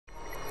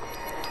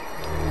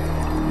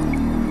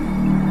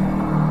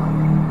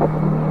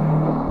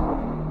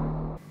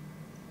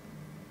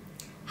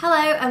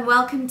and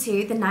welcome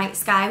to The Night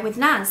Sky with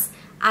Naz.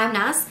 I'm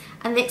Naz,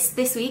 and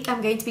this week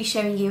I'm going to be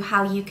showing you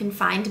how you can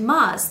find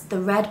Mars, the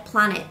red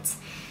planet.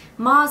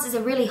 Mars is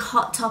a really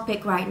hot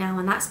topic right now,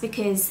 and that's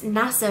because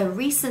NASA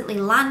recently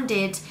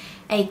landed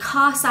a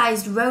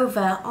car-sized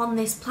rover on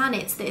this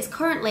planet that is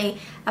currently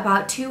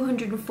about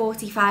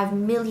 245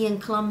 million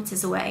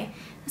kilometers away.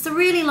 It's a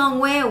really long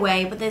way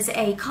away, but there's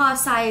a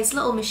car-sized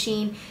little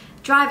machine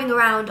driving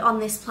around on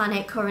this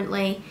planet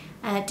currently,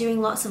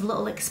 doing lots of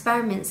little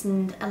experiments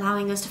and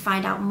allowing us to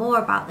find out more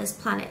about this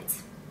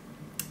planet.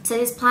 So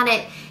this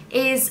planet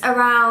is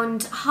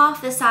around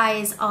half the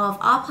size of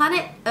our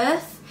planet,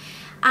 Earth,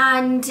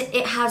 and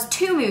it has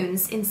two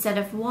moons instead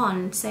of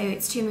one. So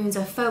its two moons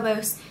are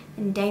Phobos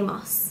and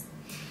Deimos.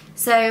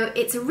 So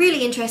it's a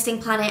really interesting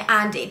planet,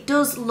 and it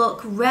does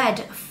look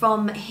red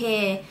from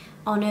here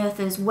on Earth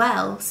as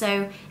well.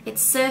 So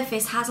its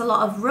surface has a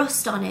lot of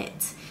rust on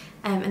it.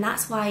 And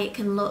that's why it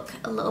can look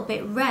a little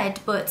bit red,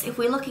 but if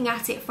we're looking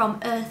at it from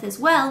Earth as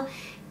well,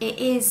 it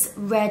is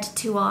red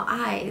to our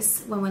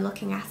eyes when we're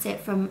looking at it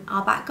from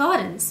our back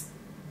gardens.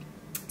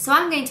 So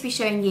I'm going to be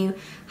showing you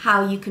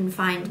how you can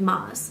find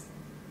Mars.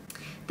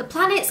 The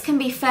planets can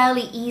be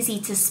fairly easy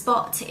to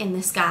spot in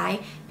the sky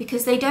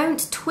because they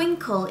don't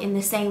twinkle in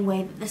the same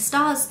way that the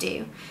stars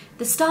do.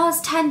 The stars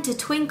tend to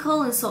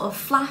twinkle and sort of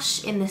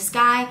flash in the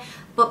sky,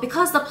 but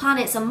because the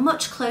planets are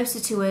much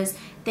closer to us,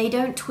 they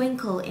don't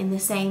twinkle in the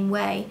same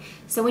way.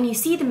 So when you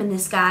see them in the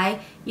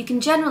sky, you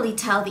can generally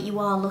tell that you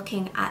are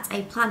looking at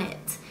a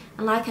planet.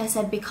 And like I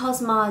said,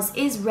 because Mars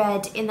is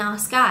red in our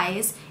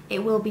skies,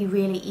 it will be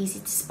really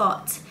easy to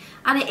spot.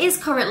 And it is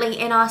currently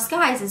in our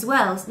skies as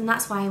well, and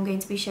that's why I'm going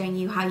to be showing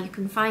you how you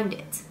can find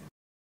it.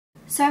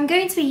 So I'm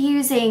going to be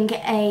using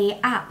an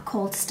app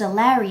called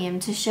Stellarium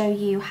to show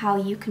you how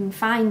you can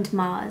find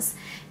Mars.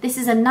 This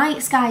is a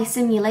night sky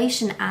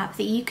simulation app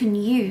that you can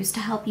use to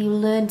help you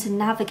learn to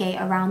navigate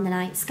around the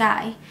night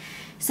sky.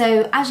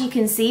 So as you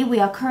can see, we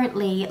are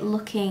currently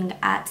looking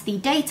at the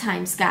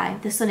daytime sky.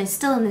 The sun is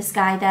still in the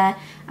sky there,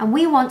 and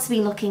we want to be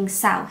looking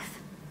south.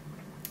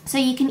 So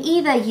you can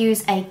either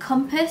use a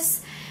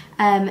compass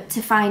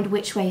to find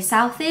which way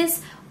south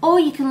is, or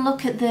you can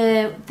look at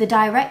the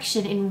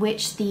direction in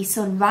which the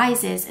sun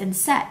rises and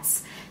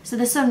sets. So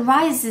the sun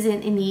rises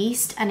in the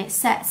east and it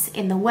sets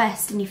in the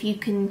west, and if you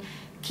can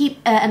keep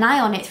an eye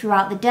on it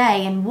throughout the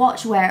day and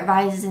watch where it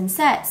rises and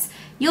sets,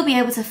 you'll be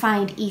able to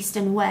find east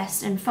and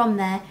west, and from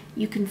there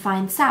you can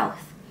find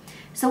south.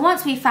 So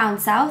once we've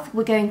found south,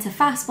 we're going to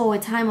fast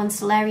forward time on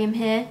Stellarium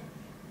here,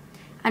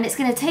 and it's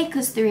going to take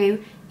us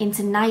through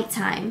into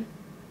nighttime.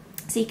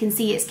 So you can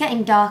see it's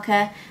getting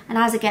darker, and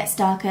as it gets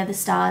darker, the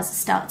stars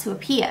start to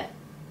appear.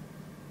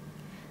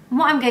 And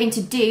what I'm going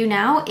to do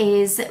now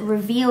is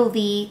reveal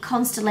the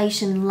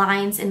constellation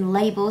lines and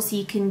labels so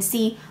you can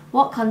see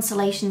what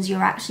constellations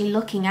you're actually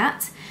looking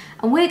at.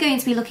 And we're going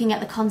to be looking at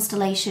the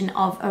constellation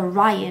of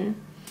Orion.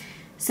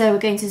 So we're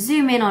going to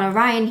zoom in on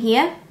Orion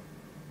here.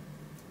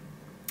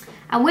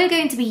 And we're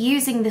going to be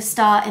using the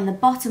star in the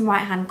bottom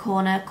right-hand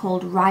corner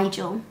called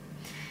Rigel.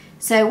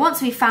 So once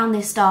we've found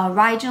this star,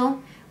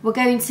 Rigel, we're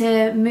going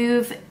to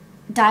move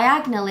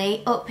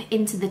diagonally up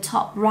into the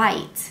top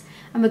right,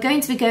 and we're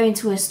going to be going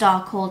to a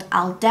star called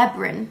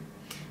Aldebaran.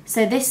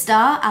 So this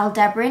star,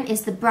 Aldebaran,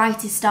 is the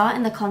brightest star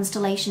in the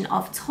constellation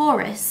of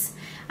Taurus,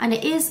 and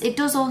it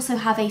does also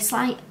have a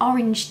slight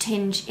orange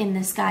tinge in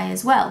the sky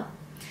as well.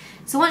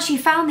 So once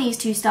you've found these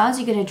two stars,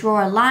 you're going to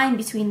draw a line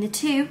between the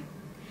two,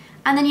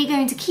 and then you're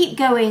going to keep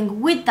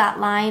going with that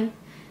line,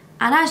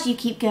 and as you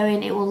keep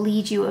going, it will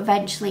lead you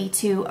eventually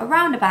to a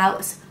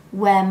roundabout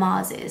where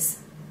Mars is.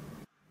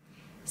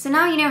 So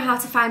now you know how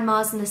to find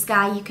Mars in the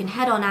sky, you can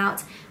head on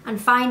out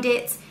and find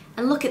it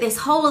and look at this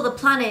whole other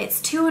planet. It's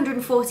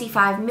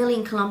 245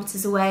 million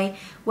kilometers away,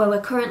 where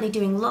we're currently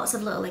doing lots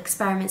of little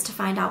experiments to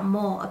find out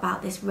more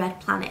about this red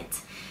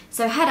planet.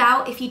 So head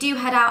out. If you do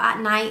head out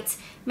at night,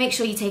 make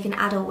sure you take an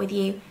adult with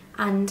you,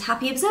 and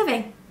happy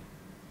observing!